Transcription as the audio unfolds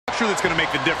structure that's going to make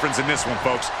the difference in this one,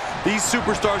 folks. These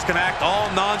superstars can act all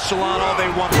nonchalant all they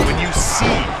want, but when you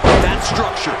see that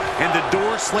structure and the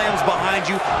door slams behind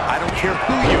you, I don't care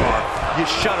who you are, you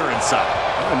shudder inside.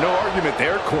 Oh, no argument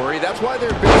there, Corey. That's why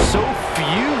there have been so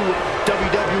few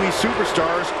WWE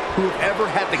superstars who have ever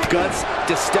had the guts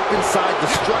to step inside the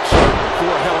structure for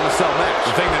a Hell in a Cell match.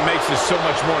 The thing that makes this so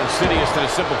much more insidious than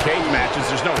a simple cage match is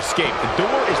there's no escape. The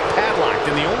door is padlocked,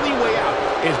 and the only way out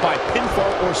is by pinfall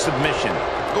or submission.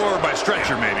 Or by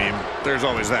stretcher, maybe. There's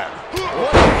always that.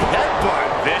 What a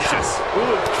headbutt. Vicious.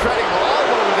 Ooh, treading all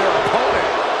over their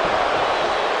opponent.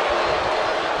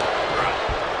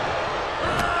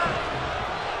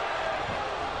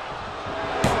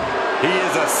 He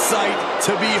is a sight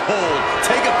to behold.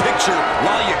 Take a picture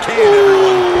while you can,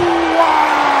 everyone.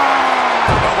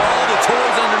 Wow! Of all the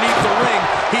toys underneath the ring,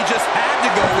 he just had to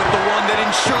go with the one that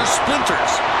ensures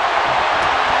splinters.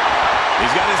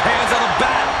 He's got his hands on a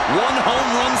bat. One home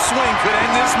run swing could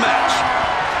end this match.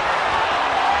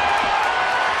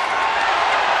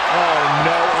 Oh,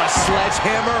 no, a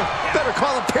sledgehammer? Better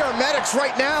call the paramedics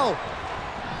right now.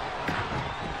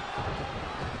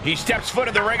 He steps foot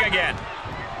in the ring again.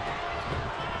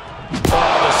 Oh,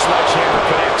 the sledgehammer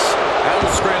connects. That'll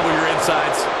scramble your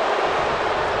insides.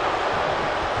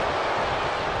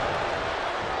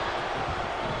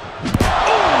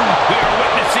 Oh, we are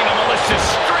witnessing a malicious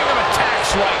string of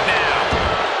attacks right now.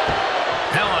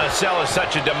 Hell in a Cell is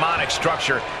such a demonic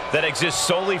structure that exists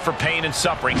solely for pain and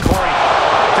suffering. Corey,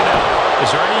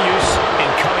 is there any use in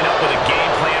coming up with a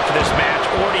game plan for this match,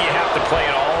 or do you have to play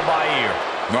it all by ear?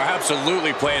 No,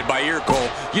 absolutely play it by ear, Cole.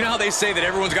 You know how they say that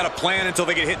everyone's got a plan until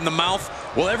they get hit in the mouth?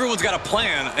 Well, everyone's got a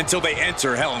plan until they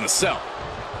enter Hell in a Cell.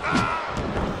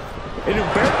 And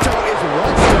Humberto is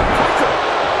one step quicker.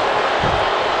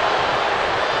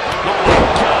 Oh, my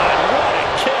God, what a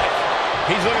kick.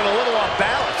 He's looking a little off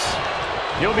balance.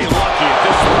 You'll be lucky if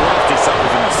this is the worst he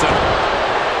suffers in the center.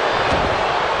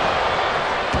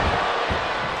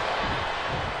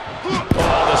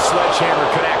 Oh, the sledgehammer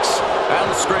connects.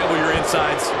 That'll scramble your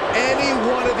insides. Any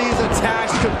one of these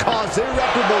attacks could cause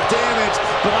irreparable damage,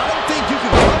 but I don't think you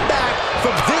can come back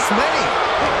from this many.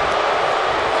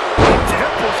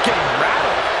 Temple's getting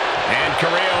rattled. And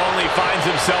Carrillo only finds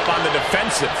himself on the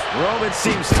defensive. Roman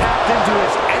seems tapped into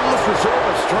his endless reserve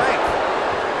of strength.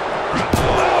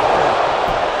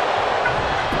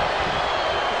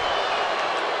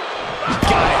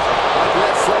 Got it.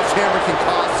 That sledgehammer can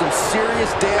cause some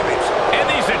serious damage. And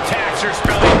these attacks are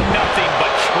spelling nothing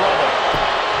but trouble.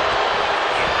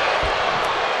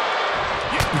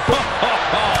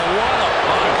 What a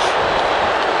punch.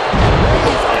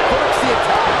 He's approached the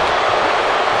attack.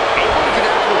 Able to get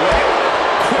out of the way.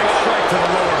 Quick strike to the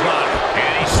lower body.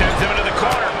 And he sends him into the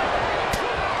corner.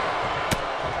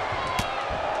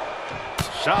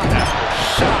 Shot after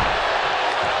shot.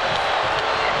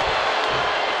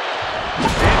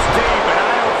 It's deep, and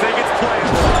I don't think it's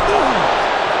playable.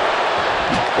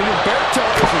 And Humberto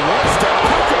is one step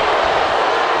quicker.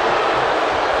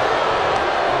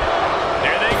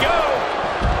 There they go.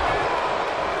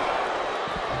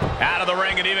 Out of the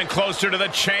ring and even closer to the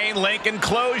chain link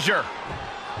enclosure.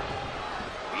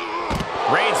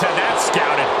 Reigns had that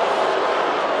scouted.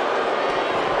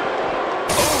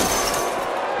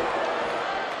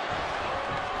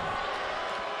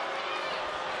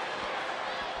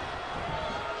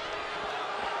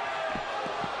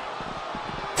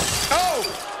 Oh!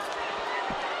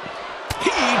 He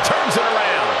turns it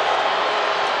around.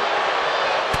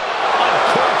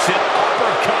 Uncorks it,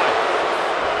 uppercut.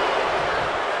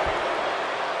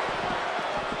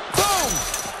 Boom!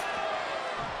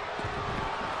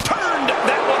 Turned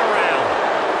that one around.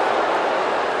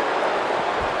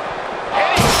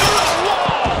 And he's through the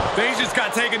wall. Things just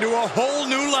got taken to a whole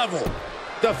new level.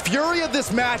 The fury of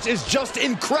this match is just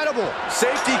incredible.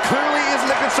 Safety clearly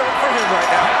isn't a concern for him right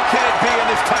now. How can it be in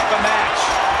this type of match?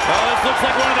 Well, this looks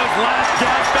like one of those last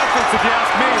gasp efforts, if you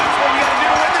ask me. That's what you got to do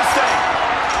to win this thing.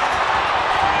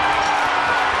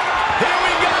 Here we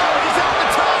go. He's at the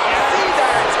top. See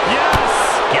that? Yes.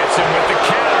 Gets him with the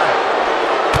counter.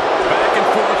 Back and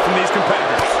forth from these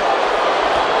competitors.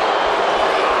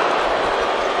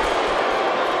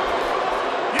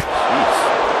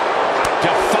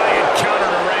 Defiant counter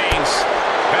to Reigns.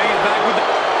 Banging back with the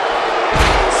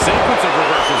sequence of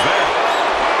reversals there.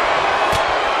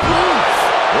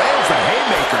 Lands the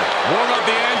haymaker. Warm up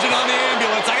the engine on the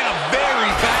ambulance. I got a very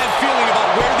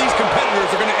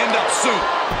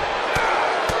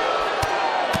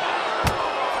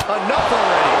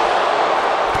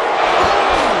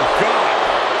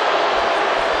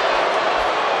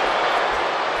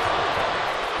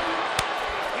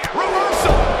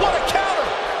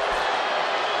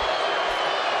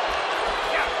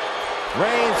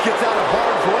Reigns gets out of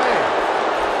harm's way.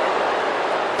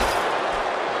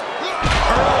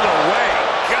 Hurled away.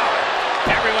 God.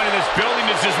 Everyone in this building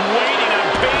is just waiting on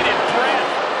bated breath.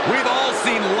 We've all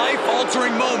seen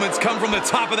life-altering moments come from the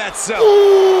top of that cell.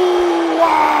 Ooh,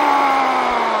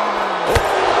 wow!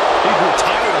 He grew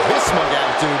tired of his smug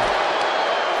attitude.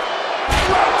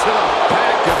 Right to the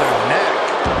back of the neck.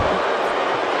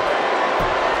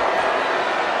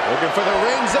 Looking for the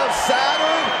rings of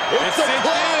Saturn. It's a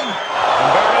pin.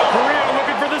 Humberto Carrillo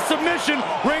looking for the submission.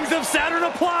 Rings of Saturn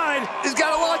applied. He's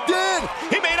got it locked in.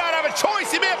 He may not have a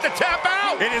choice. He may have to tap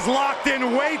out. It is locked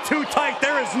in way too tight.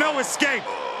 There is no escape.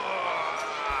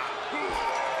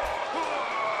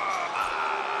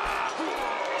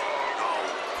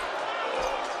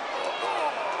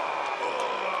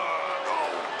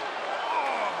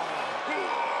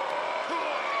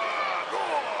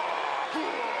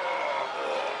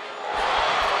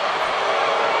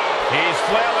 He's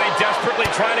flailing, desperately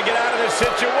trying to get out of this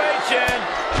situation.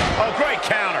 Oh, great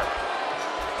counter.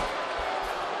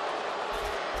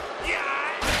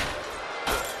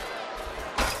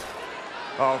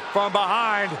 Oh, from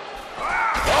behind.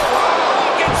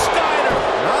 Steiner.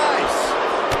 Nice.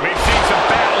 We've seen some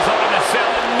battles on the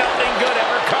cell and nothing good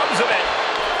ever comes of it.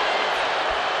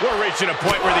 We're reaching a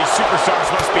point where these superstars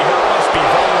must be hurt, must be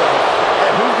vulnerable.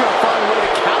 And who's going to find a way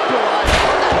to capitalize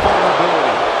on that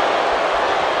vulnerability?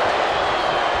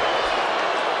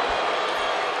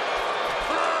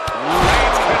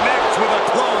 Reigns connects with a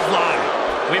clothesline.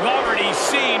 We've already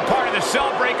seen part of the cell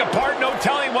break apart. No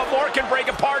telling what more can break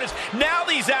apart is now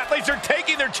these athletes are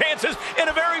taking their chances in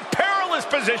a very perilous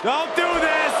position. Don't do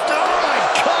this. Oh my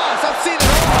gosh, I've seen it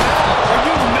all now. Are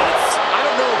you nuts? I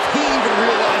don't know if he even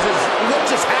realizes what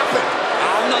just happened.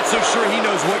 I'm not so sure he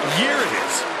knows what year it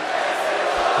is.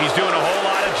 He's doing a whole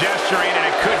lot of gesturing, and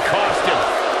it could cost him.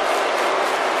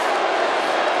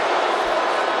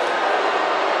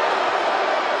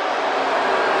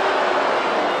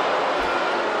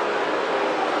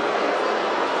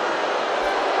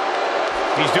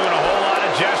 He's doing a whole lot of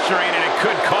gesturing, and it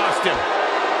could cost him.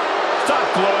 Stop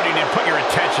gloating and put your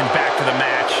attention back to the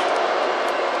match.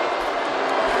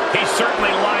 He's certainly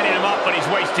lining him up, but he's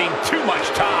wasting too much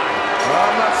time. Well,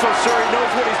 I'm not so sure he knows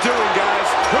what he's doing, guys.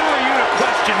 Who are you to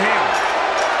question him?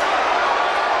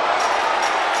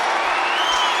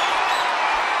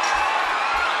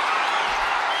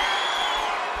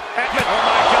 Oh,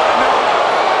 my God, no.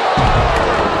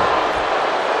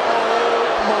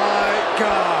 Oh my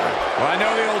God. Well, I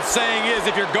know the old saying is,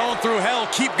 if you're going through hell,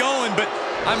 keep going, but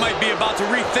I might be about to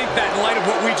rethink that in light of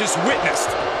what we just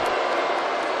witnessed.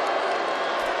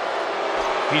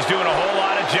 He's doing a whole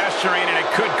lot of gesturing, and it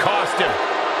could cost him.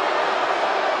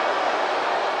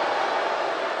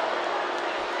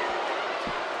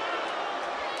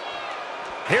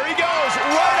 Here he goes,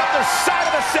 right up the side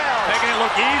of the cell. Making it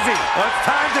look easy. Well, it's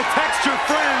time to text your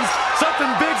friends. Something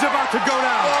big's about to go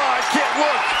down. Oh, I can't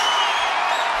look.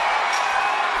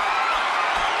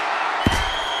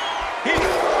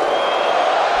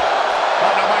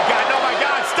 Oh, no, my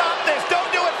God, stop this.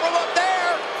 Don't do it from up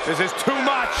there. This is too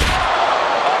much.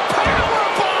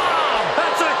 Powerbomb!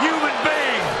 That's a human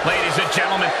being. Ladies and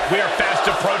gentlemen, we are fast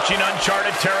approaching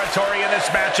uncharted territory in this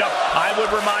matchup. I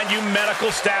would remind you,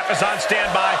 medical staff is on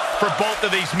standby for both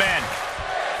of these men.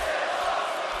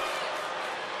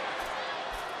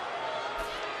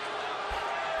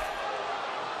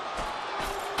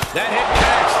 That hit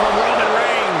connects from Roman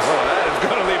Reigns. Oh, that is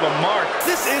going to leave a mark.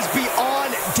 This is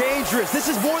beyond dangerous.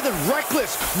 This is more than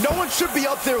reckless. No one should be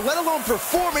up there, let alone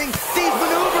performing these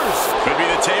maneuvers. Could be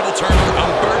the table turner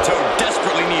Humberto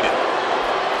desperately needed.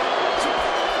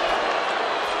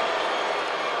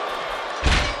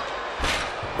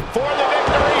 For the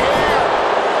victory here.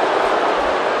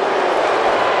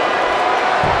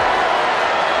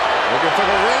 Looking for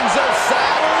the rings of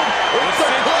Saturn. It's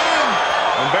a pin.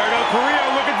 Humberto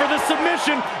Carrillo looking for the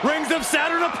submission. Rings of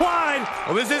Saturn applied.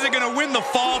 Well, this isn't going to win the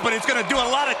fall, but it's going to do a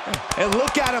lot of... And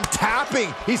look at him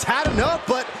tapping. He's had enough,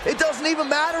 but it doesn't even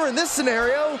matter in this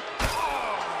scenario.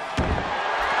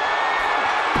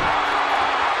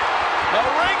 The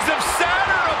rings of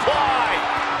Saturn apply.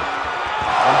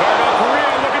 Humberto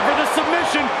Carrillo looking for the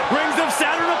submission. Rings of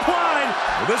Saturn applied.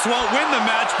 Well, this won't win the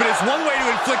match, but it's one way to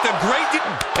inflict a great...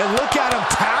 And look at him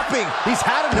tapping. He's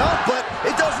had enough, but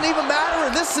it doesn't even matter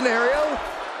in this scenario.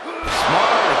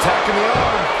 Smart, attacking the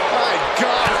arm. My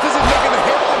gosh, this is making the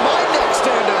hair on my neck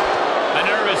stand up. A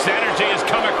nervous energy has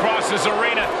come across this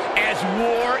arena as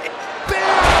war... Bam!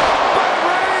 But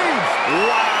Reigns!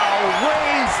 Wow,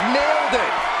 Reigns nailed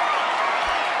it.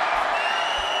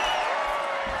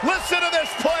 Listen to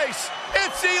this place.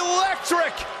 It's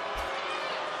electric.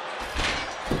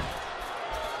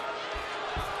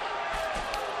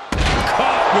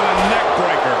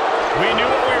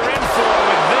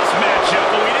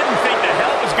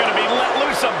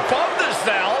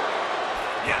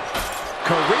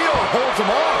 Carrillo holds him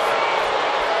off.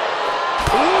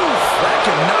 Oof, that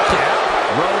can knock you out.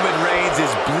 Roman Reigns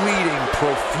is bleeding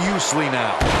profusely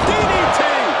now. DDT!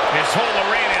 This whole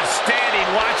arena is standing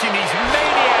watching these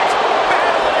maniacs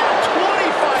battle it out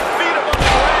 25 feet above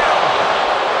the ground.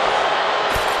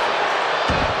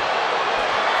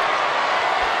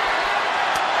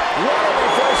 What a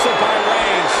reversal by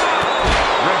Reigns.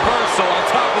 Reversal on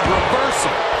top of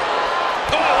reversal.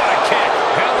 Oh, what a kick.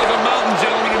 Hell of a mountain,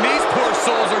 gentlemen, and these poor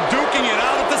souls are duking it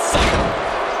out at the summit.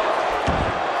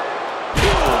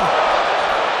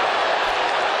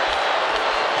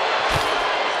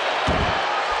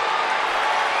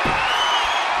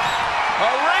 A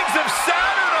Rings of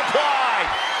Saturn applied.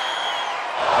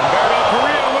 Humberto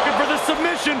Carrillo looking for the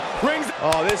submission. Rings.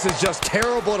 Oh, this is just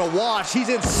terrible to watch. He's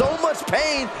in so much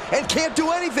pain and can't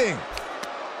do anything.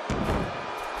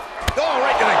 Oh,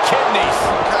 right to the kidneys.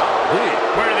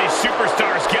 Where do these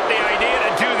superstars get the idea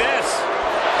to do this?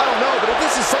 I don't know, but if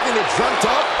this is something they dreamt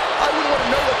up, I wouldn't want to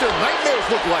know what their nightmares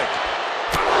look like.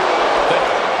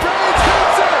 Reigns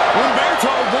hits it!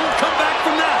 Humberto won't come back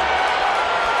from that.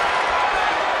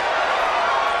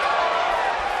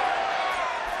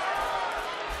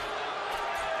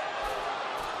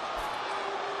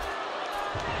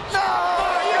 No!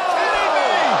 Are you kidding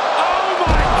me? Oh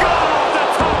my God, off the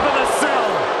top of the cell.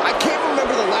 I can't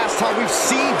remember the last time we've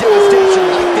seen devastation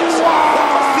like this. What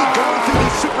must be going through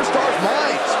these superstars'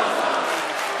 minds?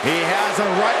 He has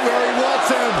him right where he wants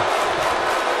him.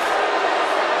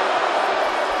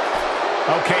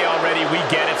 Okay, already, we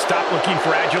get it. Stop looking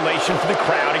for adulation for the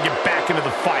crowd and get back into the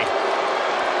fight.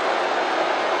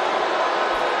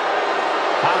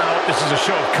 I don't know if this is a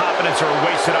show of confidence or a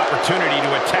wasted opportunity to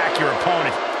attack your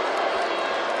opponent.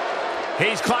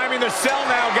 He's climbing the cell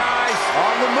now, guys.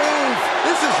 On the move.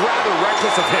 This is rather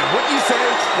reckless of him, wouldn't you say?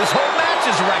 This whole match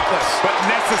is reckless, but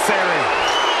necessary.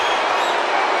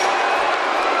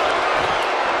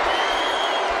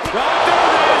 Right through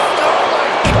this. Oh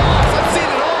my gosh, I've seen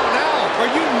it all now.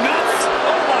 Are you nuts?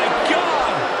 Oh my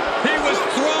God! He was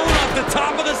thrown off the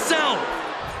top of the cell.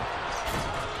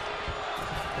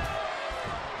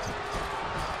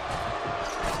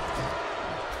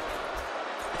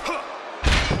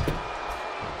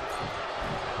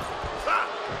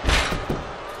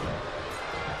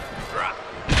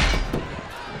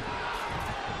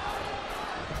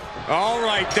 All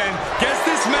right, then. Guess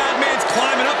this madman's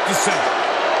climbing up the cell.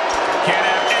 Can't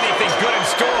have anything good in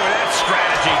store with that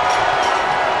strategy.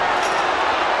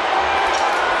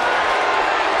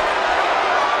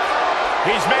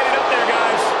 He's made it up there,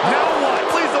 guys. Now what?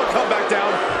 Please don't come back down.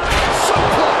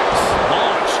 Suplex!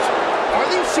 Launched. Are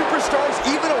these superstars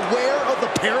even aware of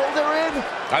the peril they're in?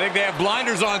 I think they have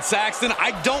blinders on, Saxton.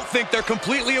 I don't think they're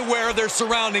completely aware of their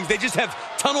surroundings. They just have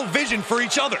tunnel vision for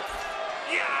each other.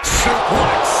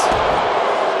 Suplex.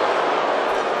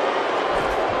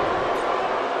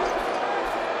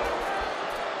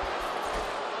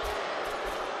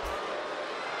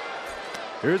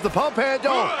 Here's the pump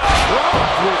handle. With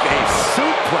a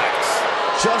suplex.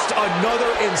 Just another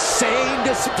insane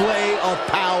display of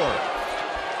power.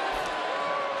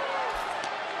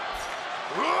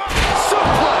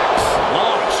 Suplex.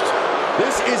 Launched.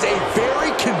 This is a very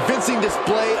convincing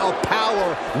display of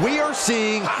power we are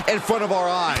seeing in front of our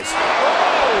eyes.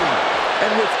 Oh!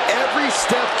 And with every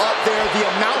step up there, the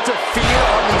amount of fear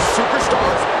on these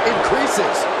superstars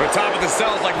increases. The top of the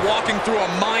cell is like walking through a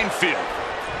minefield.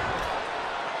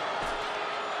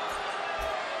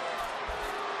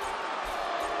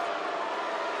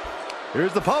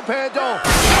 Here's the pump handle.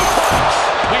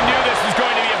 We knew this was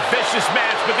going to be a vicious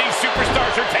match, but these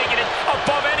superstars are taking it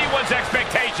above anyone's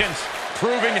expectations.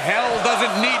 Proving hell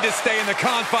doesn't need to stay in the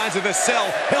confines of the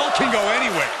cell. Hell can go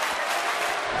anywhere.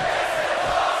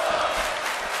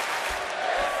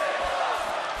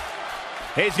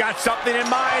 He's got something in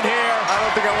mind here. I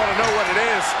don't think I want to know what it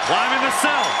is. Climbing the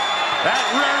cell. That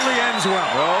rarely ends well.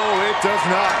 No, it does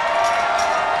not.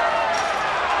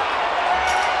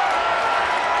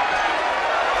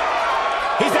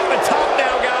 He's at the top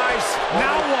now, guys.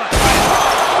 Now what?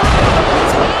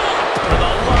 For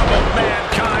the love of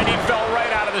mankind, he fell right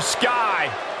out of the sky.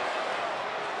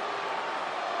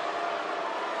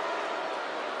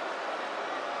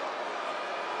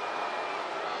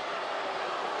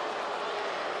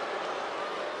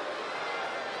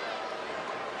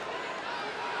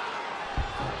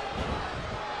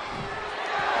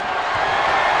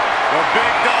 The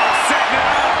big dog setting it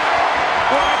up.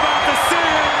 We're about to see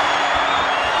it.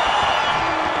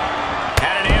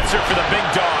 Had an answer for the big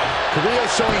dog. Carrillo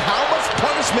showing how much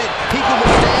punishment he can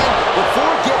withstand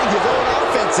before getting his own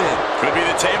offense in. Could be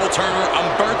the table turner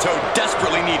Humberto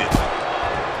desperately needed.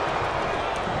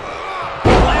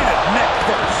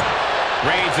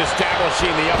 Reigns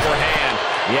establishing the upper hand.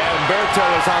 Yeah, Humberto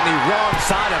is on the wrong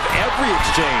side of every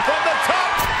exchange. From the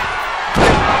top.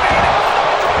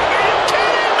 Are you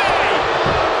kidding me?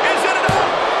 Is it enough?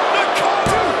 The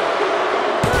cover.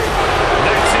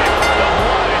 That's it. The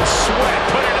blood and sweat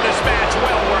put into this match.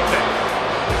 Well worth it.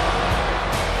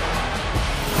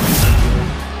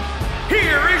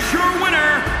 Here is your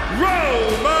winner,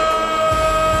 Roman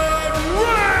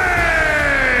Reigns!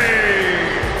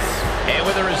 And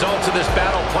with the results of this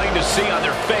battle plain to see on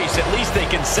their face, at least they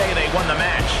can say they won the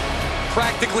match.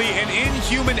 Practically an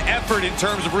inhuman effort in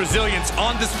terms of resilience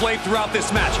on display throughout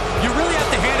this match. You really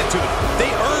have to hand it to them. They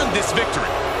earned this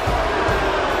victory.